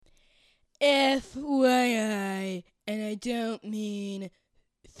FYI, and I don't mean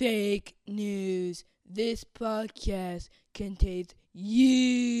fake news, this podcast contains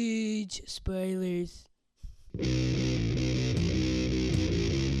huge spoilers.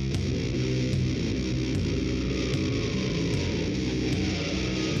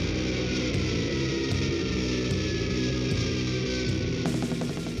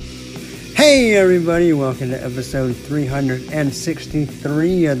 Hey everybody, welcome to episode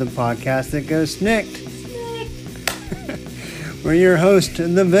 363 of the podcast that goes snicked. We're your host,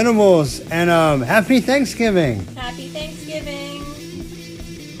 the Venables, and happy Thanksgiving. Happy Thanksgiving.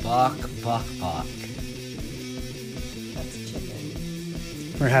 Bok. That's chicken.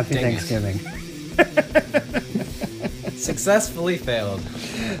 For happy Dang it. Thanksgiving. Successfully failed.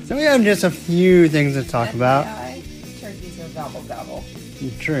 So we have just a few things to talk about. Turkeys go gobble gobble.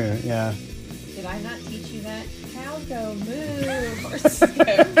 True, yeah. Did I not teach you that? Cows go moo, horses go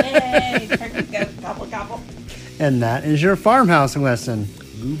neigh, turkeys go gobble gobble. And that is your farmhouse lesson.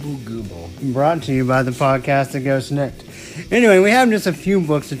 Gooble. Brought to you by the podcast that goes snicked. Anyway, we have just a few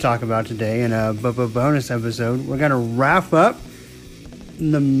books to talk about today in a bonus episode. We're going to wrap up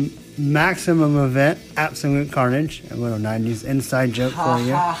the maximum event, Absolute Carnage. A little 90s inside joke for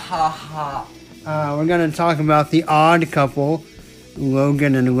you. We're going to talk about the odd couple,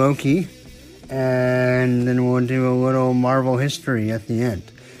 Logan and Loki. And then we'll do a little Marvel history at the end.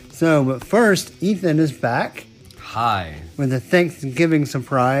 So, but first, Ethan is back. Hi. With a Thanksgiving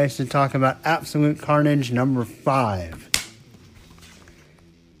surprise to talk about Absolute Carnage number 5.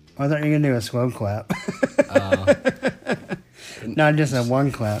 I thought you were going to do a slow clap. Not just a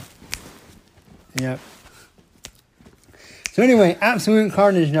one clap. Yep. So anyway, Absolute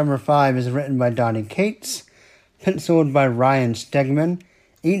Carnage number 5 is written by Donny Cates, penciled by Ryan Stegman,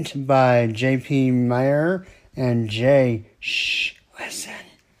 inked by J.P. Meyer and J. Listen.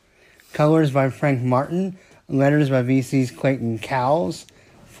 Colors by Frank Martin. Letters by VC's Clayton Cowles.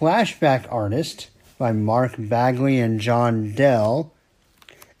 Flashback artist by Mark Bagley and John Dell.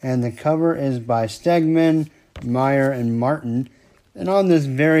 And the cover is by Stegman, Meyer, and Martin. And on this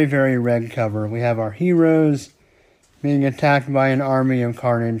very, very red cover, we have our heroes being attacked by an army of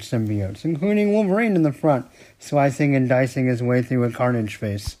Carnage symbiotes, including Wolverine in the front, slicing and dicing his way through a Carnage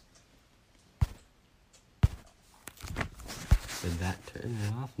face. Did that turn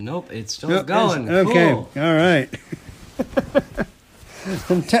it off? Nope, it's still going. Okay, Cool. all right.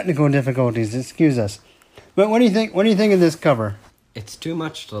 Some technical difficulties, excuse us. But what do you think? What do you think of this cover? It's too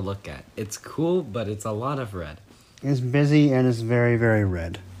much to look at. It's cool, but it's a lot of red. It's busy and it's very, very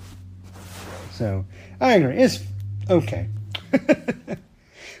red. So, I agree. It's okay.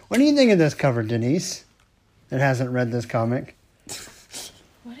 What do you think of this cover, Denise? That hasn't read this comic.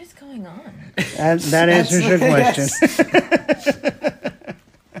 What is going on? That answers your question.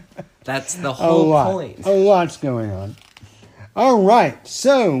 That's the whole point. A lot's going on. All right,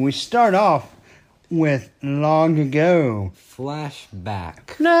 so we start off with Long Ago. Flashback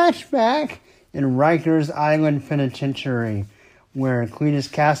in Rikers Island Penitentiary, where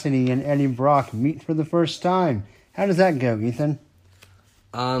Cletus Cassidy and Eddie Brock meet for the first time. How does that go, Ethan?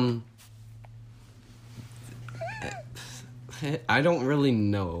 I don't really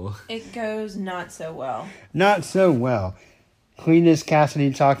know. It goes not so well. Not so well. Cletus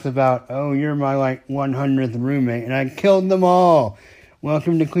Cassidy talks about, oh, you're my, 100th roommate, and I killed them all.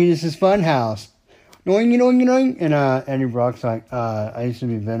 Welcome to Cletus's Funhouse. Doing, doing. And Eddie Brock's like, I used to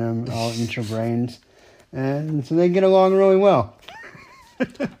be Venom, I'll eat your brains. And so they get along really well.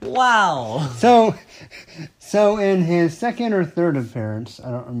 Wow. So in his second or third appearance, I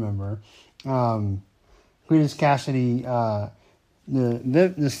don't remember, Cletus Cassidy, the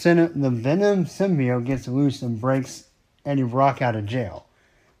Venom symbiote gets loose and breaks Eddie Brock out of jail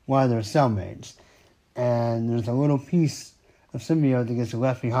while they're cellmates. And there's a little piece of symbiote that gets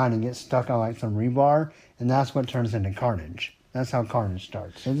left behind and gets stuck on some rebar, and that's what turns into Carnage. That's how Carnage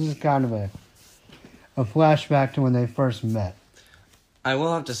starts. So this is kind of a flashback to when they first met. I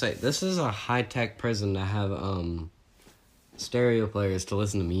will have to say, this is a high-tech prison to have stereo players to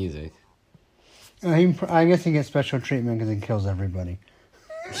listen to music. I guess he gets special treatment because he kills everybody.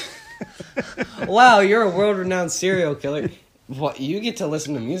 Wow, you're a world-renowned serial killer. What, you get to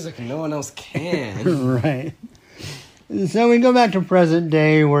listen to music and no one else can. Right. So we go back to present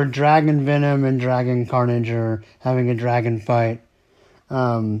day where Dragon Venom and Dragon Carnage are having a dragon fight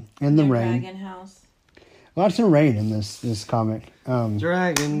in the rain. Dragon house. Lots of rain in this comic.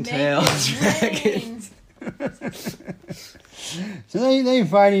 Dragon tail, dragons. So they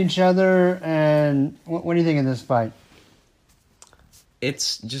fight each other, and what do you think of this fight?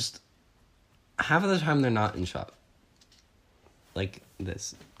 It's just half of the time they're not in shot. like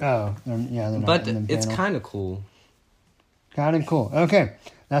this. Oh, they're not But in the it's panel. kind of cool. Kind of cool. Okay,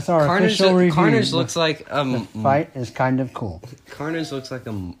 that's our Carnage, official review. Carnage looks like The fight is kind of cool. Carnage looks like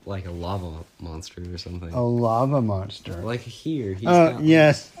a lava monster or something. A lava monster. Like here. He's Oh, got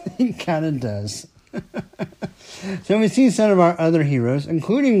yes, he kind of does. So we see some of our other heroes,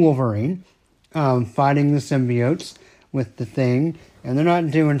 including Wolverine, fighting the symbiotes with the Thing, and they're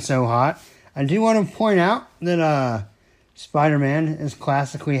not doing so hot. I do want to point out that Spider-Man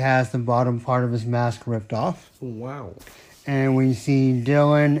classically has the bottom part of his mask ripped off. Wow. And we see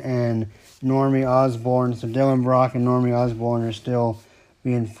Dylan and Normie Osborn. So Dylan Brock and Normie Osborn are still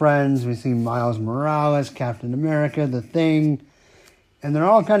being friends. We see Miles Morales, Captain America, the Thing. And they're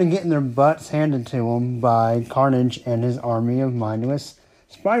all kind of getting their butts handed to them by Carnage and his army of mindless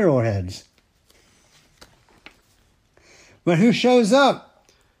spiral heads. But who shows up?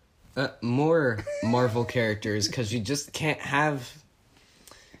 More Marvel characters, because you just can't have...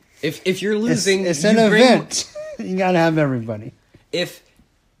 If you're losing... It's an event. You gotta have everybody. If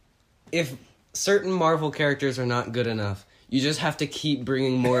certain Marvel characters are not good enough, you just have to keep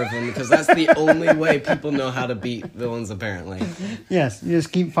bringing more of them, because that's the only way people know how to beat villains, apparently. Yes, you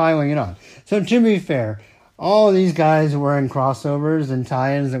just keep piling it on. So to be fair, all of these guys were in crossovers and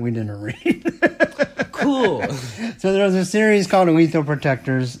tie-ins that we didn't read. Cool. So there was a series called Lethal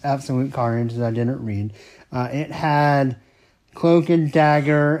Protectors, Absolute Carnage, that I didn't read. It had Cloak and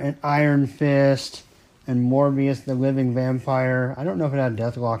Dagger and Iron Fist and Morbius the Living Vampire. I don't know if it had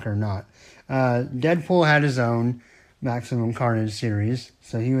Deathlock or not. Deadpool had his own Maximum Carnage series,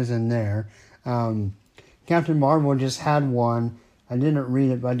 so he was in there. Captain Marvel just had one. I didn't read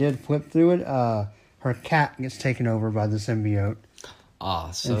it, but I did flip through it. Her cat gets taken over by the symbiote.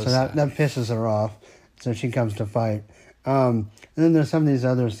 So that pisses her off. So she comes to fight. And then there's some of these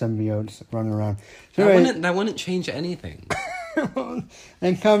other symbiotes running around. So that wouldn't change anything.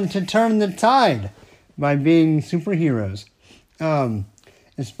 They come to turn the tide by being superheroes. And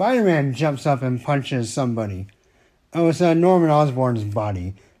Spider-Man jumps up and punches somebody. Oh, it's Norman Osborn's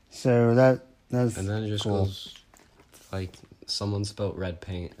body. So that's And then it just cool. goes like someone spilt red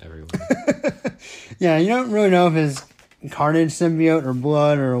paint everywhere. Yeah, you don't really know if it's Carnage symbiote or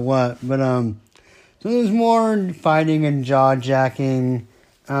blood or what, but so there's more fighting and jaw-jacking,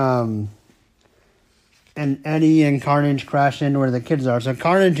 and Eddie and Carnage crash into where the kids are. So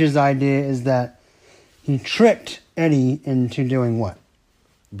Carnage's idea is that he tricked Eddie into doing what?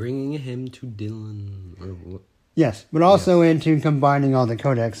 Bringing him to Dylan. Or what? Yes, but also into combining all the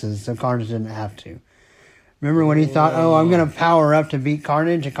codexes so Carnage didn't have to. Remember when he thought, I'm going to power up to beat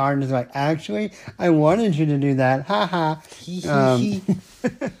Carnage? And Carnage is like, actually, I wanted you to do that. Ha ha.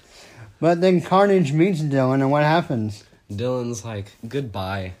 But then Carnage meets Dylan, and what happens? Dylan's like,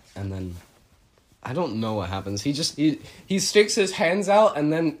 goodbye, and then I don't know what happens. He sticks his hands out,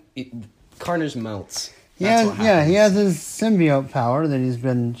 and then Carnage melts. He has his symbiote power that he's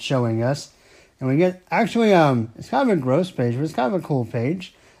been showing us. And we get, actually, it's kind of a gross page, but it's kind of a cool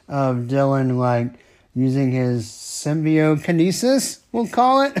page of Dylan, like, using his symbiokinesis, we'll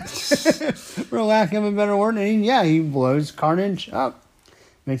call it, for lack of a better word. And he blows Carnage up.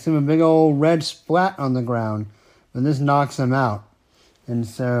 Makes him a big old red splat on the ground. But this knocks him out. And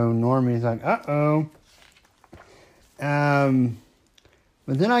so Normie's like, uh-oh. But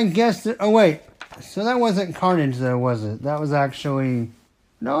then I guess that, oh wait, so that wasn't Carnage though, was it? That was actually,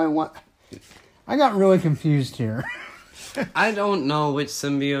 no, it was. I got really confused here. I don't know which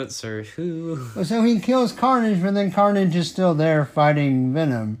symbiotes are who. So he kills Carnage, but then Carnage is still there fighting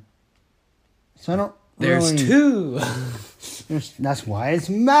Venom. So I don't There's really... two. That's why it's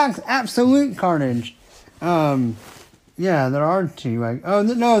absolute Carnage. Yeah, there are two. Like,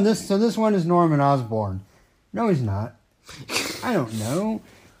 this one is Norman Osborn. No, he's not. I don't know.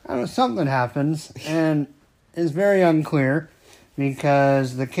 Something happens, and it's very unclear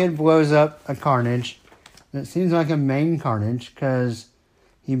because the kid blows up a Carnage. It seems like a main Carnage because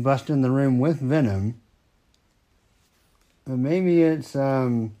he busted in the room with Venom. But maybe it's I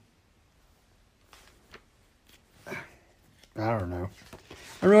don't know.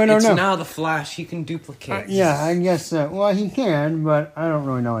 I really don't know. It's now the Flash. He can duplicate. Yeah, I guess so. Well, he can, but I don't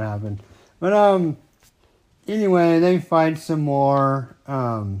really know what happened. But anyway, they fight some more.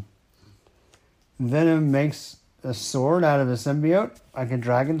 Venom makes a sword out of a symbiote, like a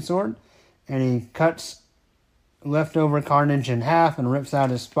dragon sword, and he cuts leftover Carnage in half and rips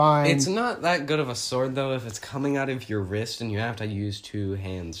out his spine. It's not that good of a sword, though, if it's coming out of your wrist and you have to use two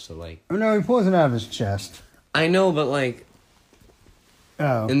hands to, like... Oh, no, he pulls it out of his chest. I know, but, like...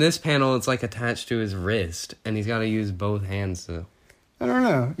 Oh. In this panel, it's, like, attached to his wrist, and he's got to use both hands to... I don't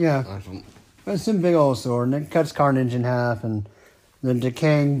know, yeah. But it's a big old sword, and it cuts Carnage in half, and The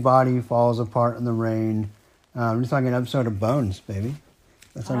decaying body falls apart in the rain. Just like an episode of Bones, baby.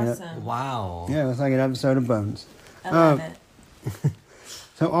 That's like Awesome. Wow. yeah, it's like an episode of Bones. I love it.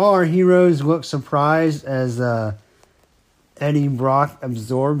 So all our heroes look surprised as Eddie Brock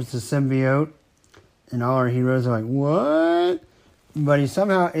absorbs the symbiote. And all our heroes are like, what? But he's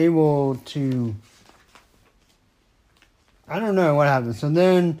somehow able to... I don't know what happens. So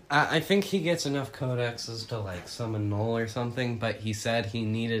then... I think he gets enough codexes to, like, summon Null or something, but he said he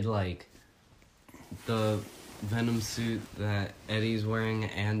needed, like, the Venom suit that Eddie's wearing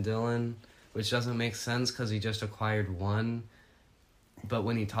and Dylan, which doesn't make sense because he just acquired one. But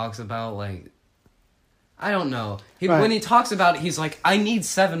when he talks about, like... I don't know. Right. When he talks about it, he's like, I need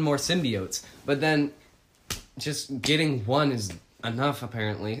 7 more symbiotes. But then just getting one is enough,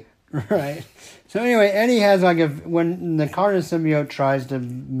 apparently. Right. So anyway, Eddie has like when the Carnage symbiote tries to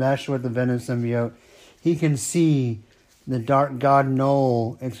mesh with the Venom symbiote, he can see the Dark God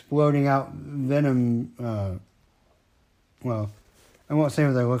Null exploding out Venom. Well, I won't say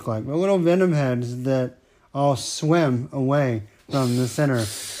what they look like, but little Venom heads that all swim away from the center.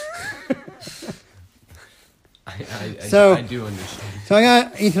 I do understand. So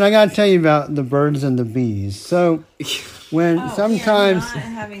Ethan, I got to tell you about the birds and the bees. So when We are sometimes not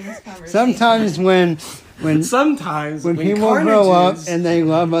having this conversation. sometimes when people Carnage grow up is- and they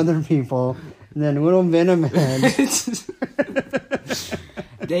love other people, then little Venom heads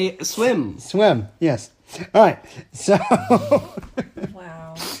They swim. swim. Yes. All right. So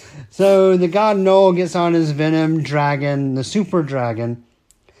Wow. so the god Noel gets on his Venom dragon, the super dragon,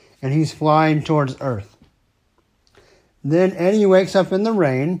 and he's flying towards Earth. Then Eddie wakes up in the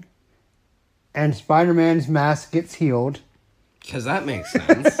rain, and Spider-Man's mask gets healed. Because that makes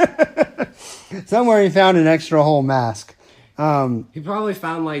sense. Somewhere he found an extra whole mask. He probably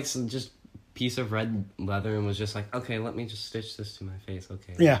found, like, some just piece of red leather and was just like, okay, let me just stitch this to my face.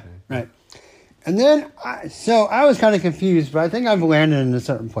 Okay. Yeah, okay. right. And then, I was kind of confused, but I think I've landed in a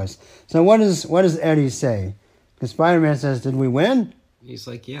certain place. So what does Eddie say? Because Spider-Man says, did we win? He's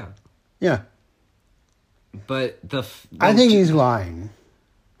like, yeah. Yeah. But I think he's lying.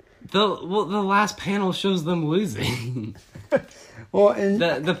 the last panel shows them losing. Well, and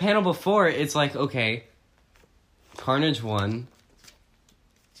the panel before, it's like, okay, Carnage won.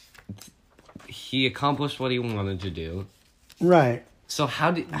 He accomplished what he wanted to do. right. So how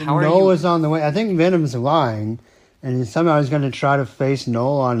are Noel you? is on the way. I think Venom's lying, and somehow he's going to try to face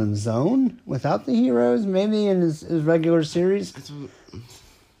Noel on his own without the heroes, maybe in his regular series.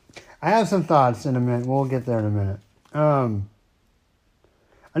 I have some thoughts in a minute. We'll get there in a minute. I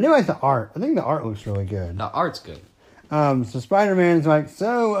do like the art. I think the art looks really good. The art's good. So Spider-Man's like,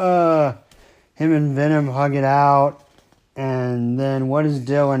 him and Venom hug it out, and then what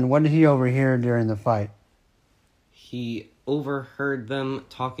did he overhear during the fight? He overheard them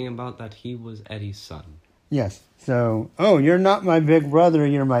talking about that he was Eddie's son. Yes. So, you're not my big brother,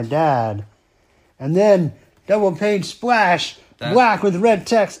 you're my dad. And then, double page splash, black with red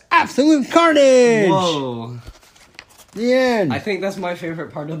text, absolute carnage! Whoa. The end. I think that's my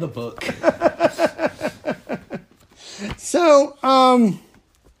favorite part of the book. So,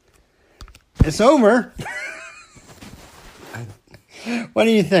 it's over. What do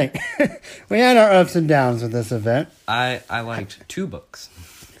you think? We had our ups and downs with this event. I liked 2 books.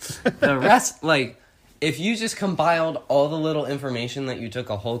 The rest, like, if you just compiled all the little information that you took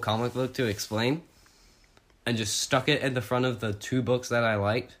a whole comic book to explain and just stuck it at the front of the 2 books that I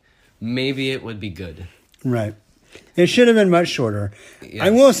liked, maybe it would be good. Right. It should have been much shorter. Yes. I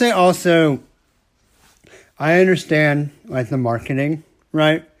will say also, I understand, like, the marketing,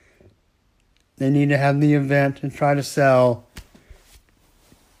 right? They need to have the event and try to sell.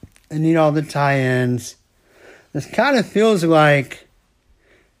 They need all the tie-ins. This kind of feels like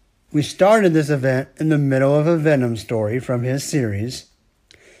we started this event in the middle of a Venom story from his series,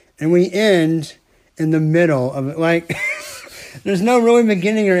 and we end in the middle of it. Like, there's no really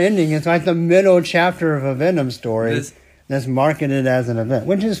beginning or ending. It's like the middle chapter of a Venom story that's marketed as an event,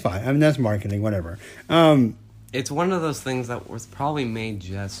 which is fine. I mean, that's marketing, whatever. It's one of those things that was probably made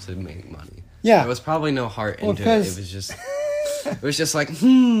just to make money. Yeah. There was probably no heart into it. Because- It was just like,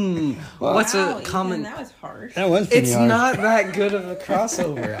 what's Wow, a common... Ethan, that was harsh. That was pretty It's hard. not that good of a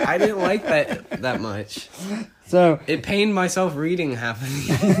crossover. I didn't like that much. So, It pained myself reading half of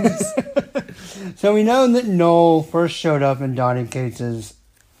these. so we know that Noel first showed up in Donny Cates'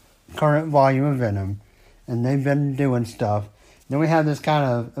 current volume of Venom, and they've been doing stuff. Then we have this kind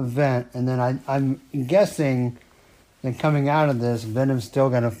of event, and then I'm guessing that coming out of this, Venom's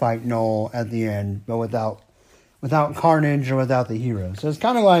still going to fight Noel at the end, but without Carnage or without the heroes. So it's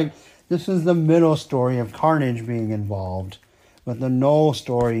kind of like this is the middle story of Carnage being involved, but the Knoll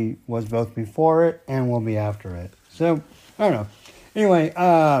story was both before it and will be after it. So, I don't know. Anyway,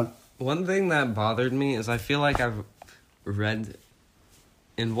 One thing that bothered me is I feel like I've read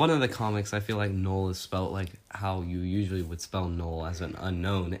in one of the comics, I feel like Knoll is spelled like how you usually would spell Knoll, as an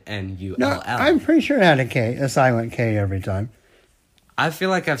unknown, N-U-L-L. no, I'm pretty sure it had a K, a silent K every time. I feel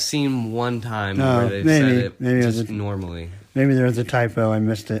like I've seen one time where they've said it just normally. Maybe there was a typo, I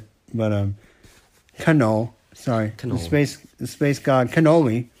missed it. But, Knoll, sorry. Knoll. The space god,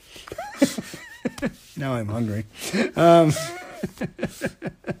 cannoli. Now I'm hungry.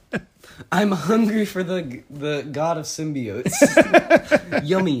 I'm hungry for the god of symbiotes.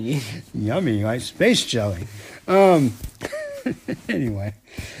 Yummy. Yummy, like space jelly. Anyway.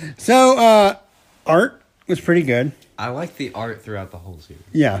 So, art was pretty good. I like the art throughout the whole series.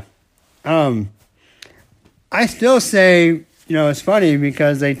 Yeah. I still say, it's funny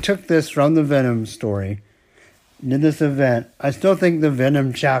because they took this from the Venom story, did this event. I still think the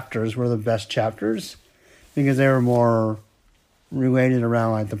Venom chapters were the best chapters because they were more related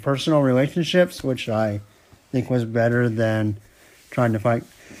around like the personal relationships, which I think was better than trying to fight.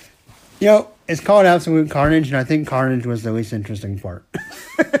 It's called Absolute Carnage, and I think Carnage was the least interesting part.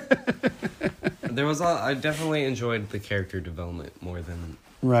 I definitely enjoyed the character development more than...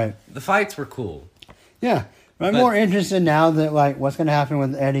 Right. The fights were cool. Yeah. But I'm more interested now that, like, what's going to happen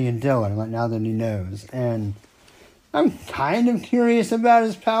with Eddie and Dylan, like, now that he knows. And I'm kind of curious about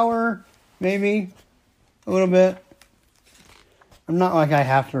his power, maybe, a little bit. I'm not like I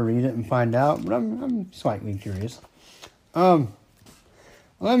have to read it and find out, but I'm slightly curious. Let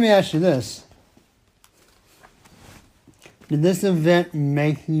me ask you this. Did this event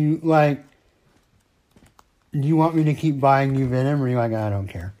make you, like, do you want me to keep buying you Venom, or are you like, I don't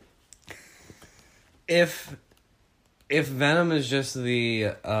care? If Venom is just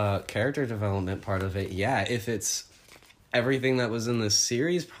the character development part of it, yeah. If it's everything that was in the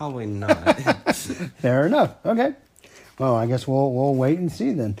series, probably not. Fair enough. Okay. Well, I guess we'll wait and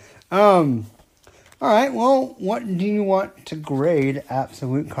see then. All right. Well, what do you want to grade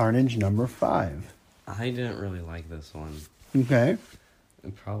Absolute Carnage number 5? I didn't really like this one. Okay.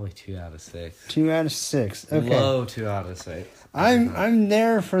 Probably 2 out of 6. 2 out of 6. Okay. Low 2 out of 6. I'm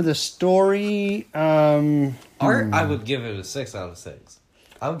there for the story. Art, I would give it a 6 out of 6.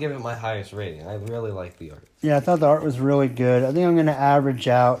 I would give it my highest rating. I really like the art. Yeah, I thought the art was really good. I think I'm going to average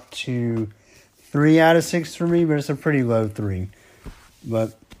out to 3 out of 6 for me, but it's a pretty low 3.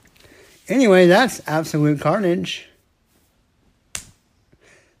 But anyway, that's Absolute Carnage.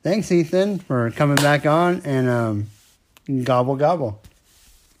 Thanks, Ethan, for coming back on, and gobble gobble.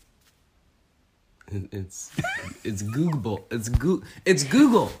 It's Googleable. It's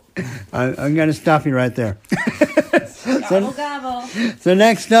Google. I'm going to stop you right there. Gobble, gobble. So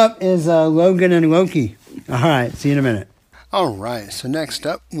next up is Logan and Loki. All right, see you in a minute. All right, so next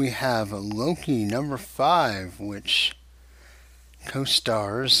up we have Loki number 5, which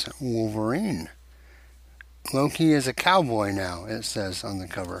co-stars Wolverine. Loki is a cowboy now, it says on the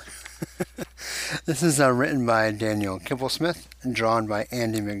cover. This is written by Daniel Kibblesmith and drawn by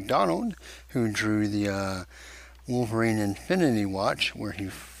Andy McDonald, who drew the Wolverine Infinity Watch, where he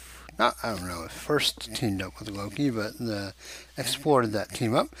first teamed up with Loki, but explored that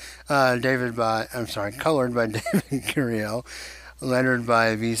team up. Colored by David Curiel, lettered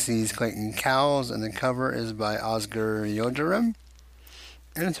by VC's Clayton Cowles, and the cover is by Oscar Yildirim.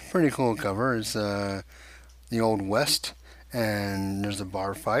 And it's a pretty cool cover. It's the Old West, and there's a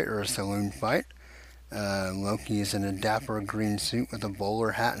bar fight or a saloon fight. Loki is in a dapper green suit with a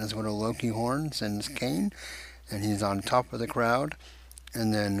bowler hat and his little Loki horns and his cane, and he's on top of the crowd.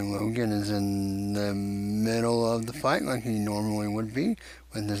 And then Logan is in the middle of the fight like he normally would be,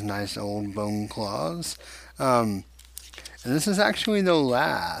 with his nice old bone claws. And this is actually the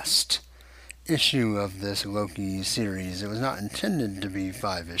last issue of this Loki series. It was not intended to be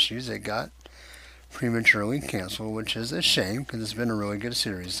 5 issues. It got prematurely canceled, which is a shame because it's been a really good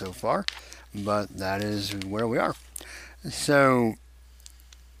series so far. But that is where we are. So,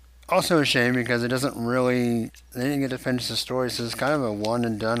 also a shame because they didn't get to finish the story, so it's kind of a one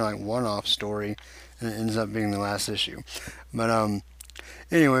and done, like one-off story, and it ends up being the last issue. But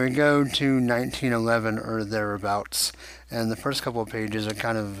anyway, we go to 1911 or thereabouts, and the first couple of pages are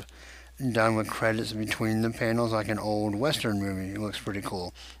kind of done with credits between the panels, like an old Western movie. It looks pretty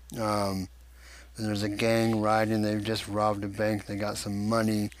cool. And there's a gang riding. They've just robbed a bank. They got some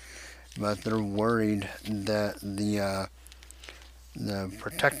money, but they're worried that the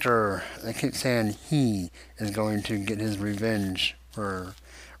protector, they keep saying he is going to get his revenge for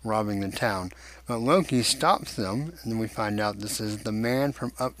robbing the town. But Loki stops them, and then we find out this is the man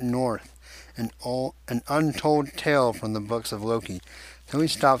from up north an untold tale from the books of Loki. So he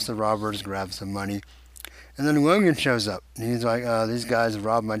stops the robbers, grabs some money, and then Logan shows up. And he's like, these guys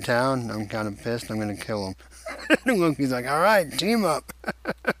robbed my town. I'm kind of pissed. I'm going to kill them. And Loki's like, all right, team up.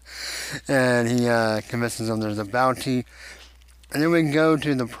 And he convinces them there's a bounty. And then we can go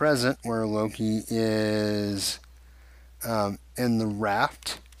to the present where Loki is in the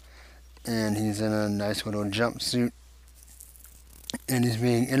raft. And he's in a nice little jumpsuit. And he's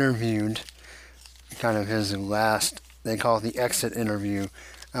being interviewed. Kind of his last, they call it the exit interview.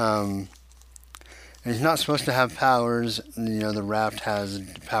 And he's not supposed to have powers. The raft has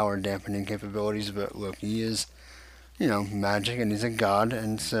power dampening capabilities, but Loki is, magic, and he's a god,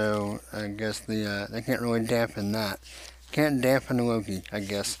 and so I guess they can't really dampen that. Can't dampen Loki, I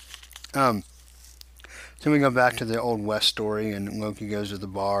guess. So we go back to the Old West story, and Loki goes to the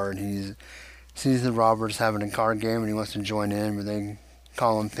bar, and he sees the robbers having a card game, and he wants to join in, but they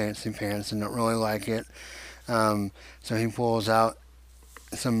call him Fancy Pants and don't really like it. So he pulls out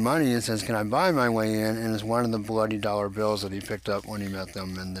some money and says, can I buy my way in? And it's one of the bloody dollar bills that he picked up when he met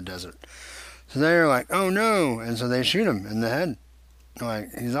them in the desert. So they're like, oh no, and so they shoot him in the head.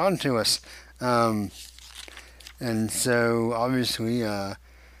 Like, he's on to us. And so obviously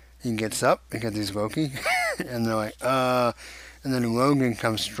he gets up because he's Loki. And they're like, and then Logan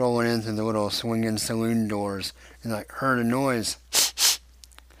comes strolling in through the little swinging saloon doors. And like, heard a noise.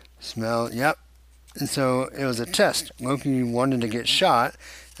 Smell, yep. And so it was a test. Loki wanted to get shot,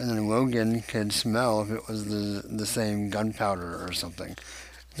 and then Logan could smell if it was the same gunpowder or something.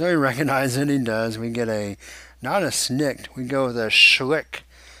 So he recognizes it, he does. We get not a snicked, we go with a schlick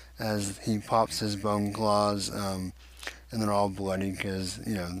as he pops his bone claws, and they're all bloody because,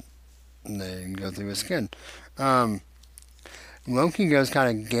 they go through his skin. Loki goes kind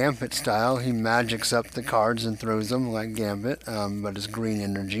of Gambit style. He magics up the cards and throws them like Gambit, but it's green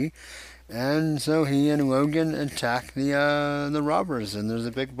energy. And so he and Logan attack the robbers, and there's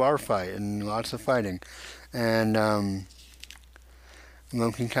a big bar fight and lots of fighting. And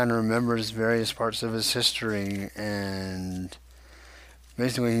Loki kind of remembers various parts of his history, and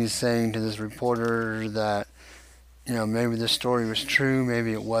basically he's saying to this reporter that, maybe this story was true,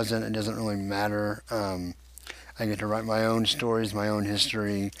 maybe it wasn't, it doesn't really matter. I get to write my own stories, my own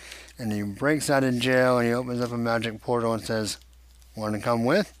history. And he breaks out of jail, and he opens up a magic portal and says, want to come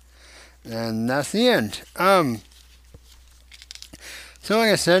with? And that's the end. So like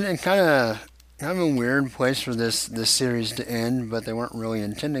I said, it kind of a weird place for this series to end, but they weren't really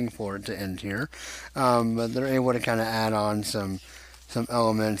intending for it to end here. But they're able to kind of add on some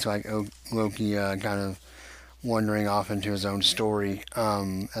elements like Loki kind of wandering off into his own story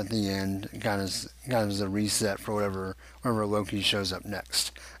at the end, kind of as a reset for wherever Loki shows up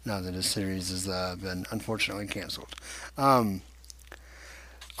next. Now that his series has been unfortunately canceled.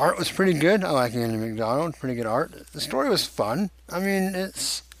 Art was pretty good. I like Andy McDonald. Pretty good art. The story was fun. I mean,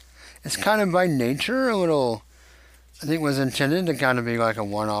 it's kind of by nature a little. I think it was intended to kind of be like a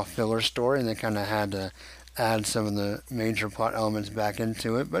one-off filler story, and they kind of had to add some of the major plot elements back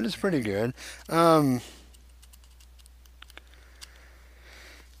into it. But it's pretty good.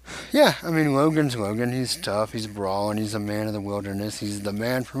 Yeah, I mean, Logan's Logan. He's tough. He's brawling. He's a man of the wilderness. He's the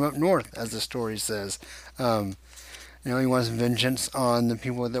man from up north, as the story says. He wants vengeance on the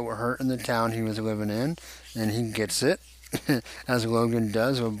people that were hurt in the town he was living in, and he gets it, as Logan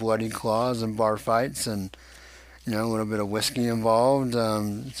does, with bloody claws and bar fights and, a little bit of whiskey involved.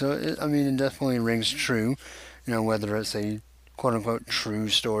 So, it definitely rings true, whether it's a quote-unquote true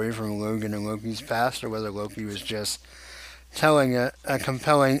story from Logan and Loki's past, or whether Loki was just telling a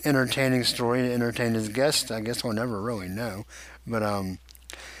compelling, entertaining story to entertain his guests. I guess we'll never really know. But,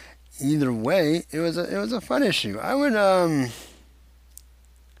 either way, it was a fun issue. I would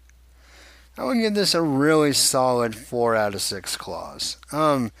give this a really solid 4 out of 6 claws.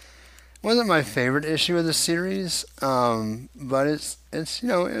 Wasn't my favorite issue of the series, but it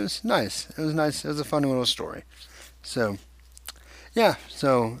was nice. It was nice. It was a fun little story. So, yeah.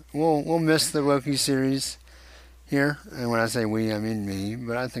 So we'll miss the Loki series here, and when I say we, I mean me,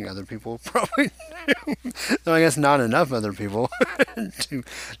 but I think other people probably do. So I guess not enough other people to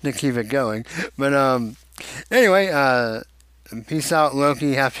keep it going. But anyway, peace out,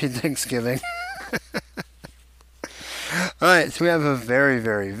 Loki. Happy Thanksgiving. Alright, so we have a very,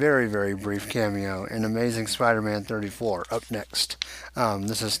 very, very, very brief cameo in Amazing Spider-Man 34 up next.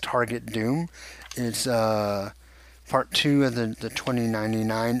 This is Target Doom. It's part 2 of the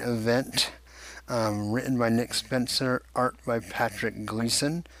 2099 event. Written by Nick Spencer, art by Patrick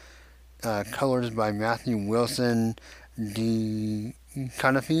Gleason, colors by Matthew Wilson, D.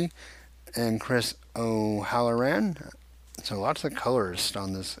 Cunniffe, and Chris O'Halloran. So lots of colorists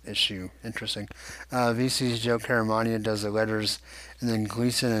on this issue. Interesting. VC's Joe Caramagna does the letters, and then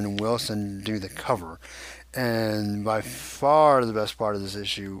Gleason and Wilson do the cover. And by far the best part of this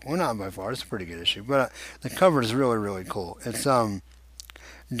issue, well, not by far, it's a pretty good issue, but the cover is really, really cool. It's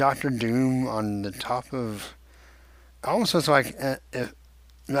Doctor Doom on the top of, almost looks like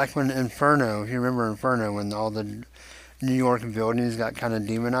back when Inferno, if you remember Inferno, when all the New York buildings got kind of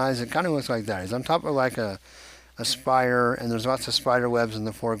demonized, it kind of looks like that. He's on top of like a spire, and there's lots of spider webs in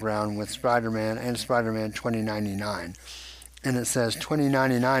the foreground with Spider-Man and Spider-Man 2099. And it says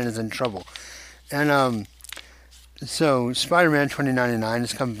 2099 is in trouble. And so Spider-Man 2099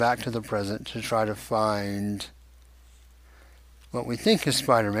 has come back to the present to try to find what we think is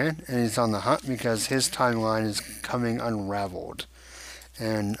Spider-Man, and he's on the hunt because his timeline is coming unraveled.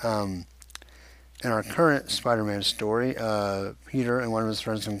 And in our current Spider-Man story, Peter and one of his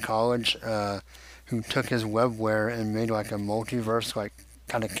friends from college who took his webware and made like a multiverse like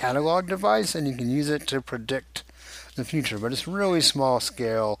kind of catalog device, and you can use it to predict the future. But it's really small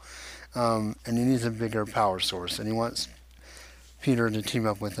scale, and he needs a bigger power source, and he wants Peter to team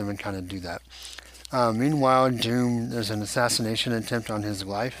up with him and kind of do that. Meanwhile, Doom, there's an assassination attempt on his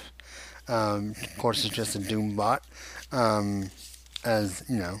life. Of course, it's just a Doom bot, as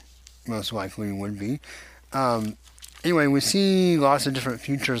you know, most likely would be. Anyway, we see lots of different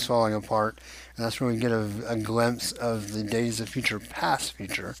futures falling apart, and that's where we get a glimpse of the Days of Future Past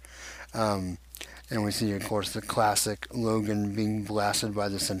future. And we see, of course, the classic Logan being blasted by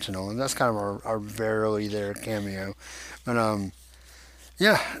the Sentinel, and that's kind of our Verily there cameo. But,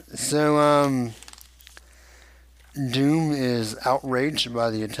 yeah, so, Doom is outraged by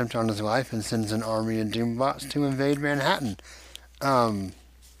the attempt on his life and sends an army of Doombots to invade Manhattan. So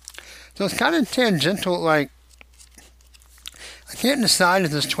it's kind of tangential, like, I can't decide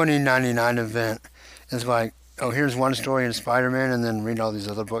if this 2099 event is like, oh, here's one story in Spider-Man and then read all these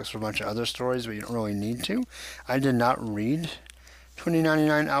other books for a bunch of other stories, but you don't really need to. I did not read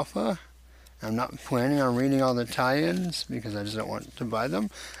 2099 Alpha. I'm not planning on reading all the tie-ins because I just don't want to buy them.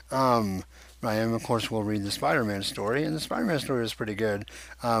 But I am, of course, will read the Spider-Man story, and the Spider-Man story is pretty good.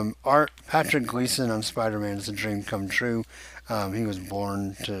 Patrick Gleason on Spider-Man is a dream come true. He was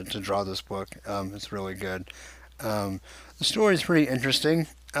born to draw this book. It's really good. The story is pretty interesting.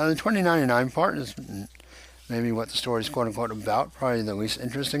 The 2099 part is maybe what the story is quote-unquote about, probably the least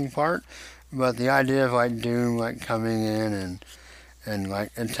interesting part. But the idea of like Doom like coming in and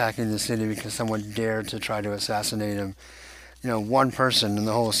like attacking the city because someone dared to try to assassinate him. You know, one person and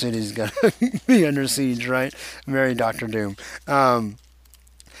the whole city's going to be under siege, right? Very Doctor Doom. But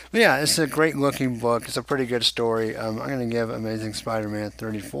yeah, it's a great looking book. It's a pretty good story. I'm going to give Amazing Spider-Man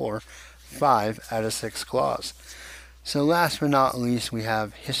 34 5 out of 6 claws. So last but not least, we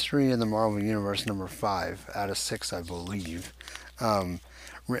have History of the Marvel Universe number 5 out of 6, I believe.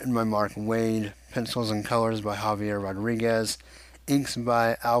 Written by Mark Waid, pencils and colors by Javier Rodriguez, inks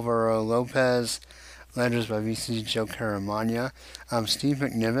by Alvaro Lopez, letters by VC's Joe Caramagna. Steve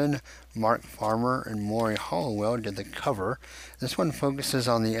McNiven, Mark Farmer, and Maury Hollowell did the cover. This one focuses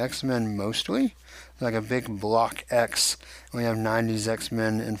on the X-Men mostly. It's like a big block X. We have 90s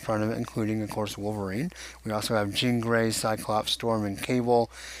X-Men in front of it, including, of course, Wolverine. We also have Jean Grey, Cyclops, Storm, and Cable.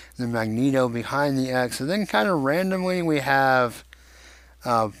 The Magneto behind the X. And then kind of randomly we have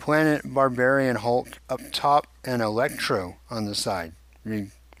Planet Barbarian Hulk up top and Electro on the side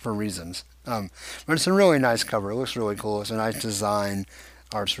for reasons. But it's a really nice cover. It looks really cool. It's a nice design.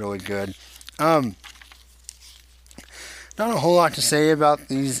 Art's really good. Not a whole lot to say about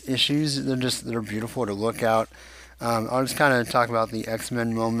these issues. They're beautiful to look at. I'll just kind of talk about the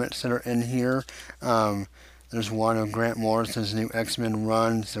X-Men moments that are in here. There's one of Grant Morrison's new X-Men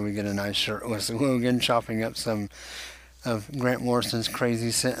run, so we get a nice shirtless Logan chopping up some of Grant Morrison's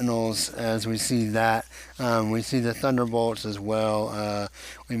crazy Sentinels as we see that. We see the Thunderbolts as well.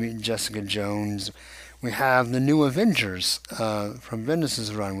 We meet Jessica Jones. We have the New Avengers from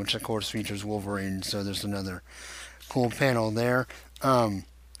Bendis' run, which of course features Wolverine, so there's another cool panel there.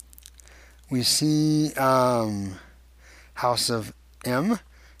 We see House of M,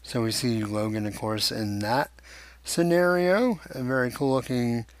 so we see Logan, of course, in that scenario. A very cool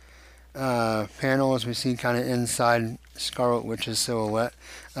looking panel as we see kind of inside Scarlet Witch's silhouette.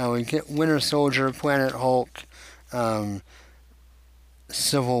 We get Winter Soldier, Planet Hulk,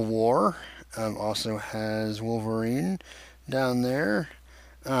 Civil War. Also has Wolverine down there.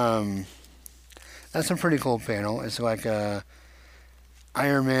 That's a pretty cool panel. It's like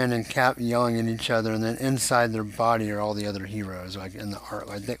Iron Man and Cap yelling at each other, and then inside their body are all the other heroes, like in the art.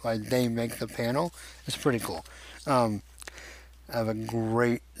 Like they make the panel. It's pretty cool. I have a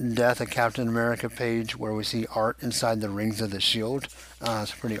great Death of Captain America page where we see art inside the rings of the shield.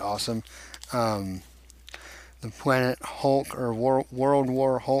 It's pretty awesome. The Planet Hulk or World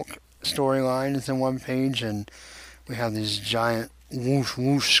War Hulk storyline is in one page, and we have these giant whoosh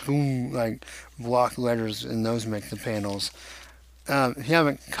whoosh schoom like block letters, and those make the panels. If you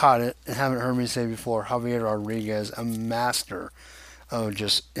haven't caught it and haven't heard me say before, Javier Rodriguez, a master of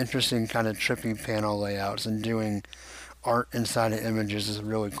just interesting kind of trippy panel layouts and doing art inside of images is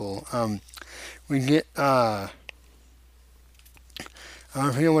really cool. We get I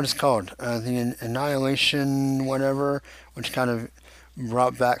forget what it's called, the Annihilation whatever, which kind of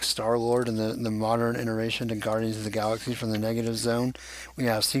brought back Star-Lord in the modern iteration to Guardians of the Galaxy from the Negative Zone. We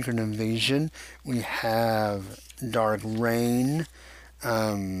have Secret Invasion. We have Dark Reign.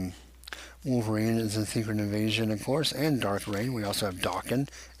 Wolverine is in Secret Invasion, of course, and Dark Reign. We also have Daken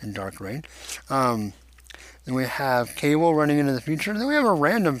in Dark Reign. Then we have Cable running into the future. Then we have a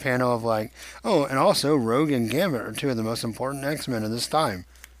random panel of like, oh, and also Rogue and Gambit are two of the most important X-Men of this time,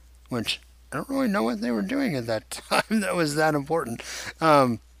 which I don't really know what they were doing at that time that was that important.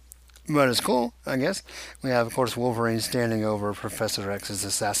 But it's cool, I guess. We have, of course, Wolverine standing over Professor X's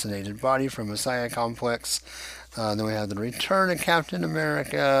assassinated body from Messiah Complex. Then we have the return of Captain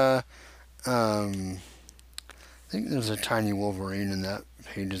America. I think there's a tiny Wolverine in that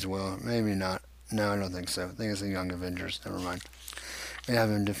page as well. Maybe not. No, I don't think so. I think it's the Young Avengers. Never mind. We have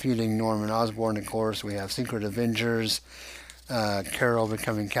him defeating Norman Osborn, of course. We have Secret Avengers. Carol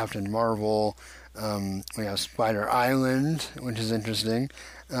becoming Captain Marvel. We have Spider Island, which is interesting.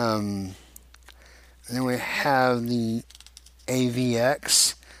 And then we have the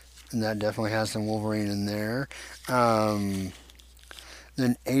AVX, and that definitely has some Wolverine in there.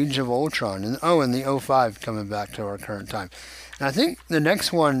 Then Age of Ultron, and the 05 coming back to our current time. And I think the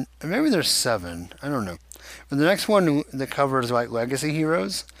next one, maybe there's 7, I don't know. But the next one, the cover is like Legacy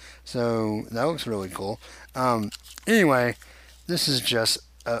Heroes, so that looks really cool. Anyway, this is just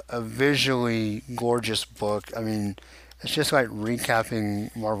a visually gorgeous book. I mean, it's just like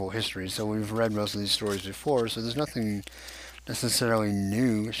recapping Marvel history. So we've read most of these stories before, so there's nothing necessarily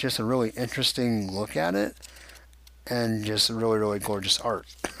new. It's just a really interesting look at it, and just really, really gorgeous art.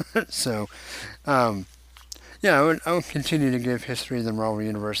 So, yeah, I would continue to give History of the Marvel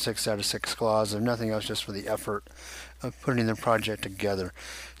Universe 6 out of 6 claws, if nothing else, just for the effort of putting the project together.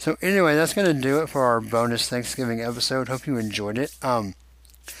 So anyway, that's going to do it for our bonus Thanksgiving episode. Hope you enjoyed it.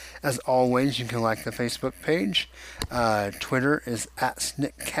 As always, you can like the Facebook page. Twitter is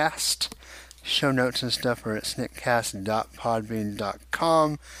 @SnikCast. Show notes and stuff are at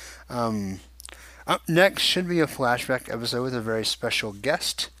snikcast.podbean.com. Up next should be a flashback episode with a very special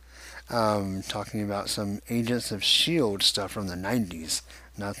guest. Talking about some Agents of S.H.I.E.L.D. stuff from the 90s.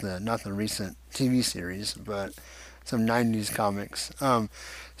 Not the recent TV series, but some 90s comics. So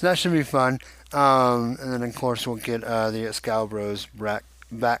that should be fun. And then, of course, we'll get the Excalibros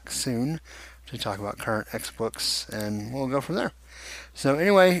back soon to talk about current X books, and we'll go from there. So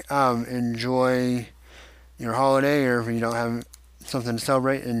anyway, enjoy your holiday, or if you don't have something to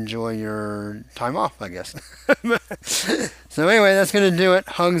celebrate, enjoy your time off, I guess. So anyway, that's going to do it.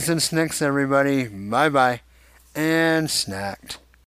 Hugs and snicks, everybody. Bye-bye. And snacked.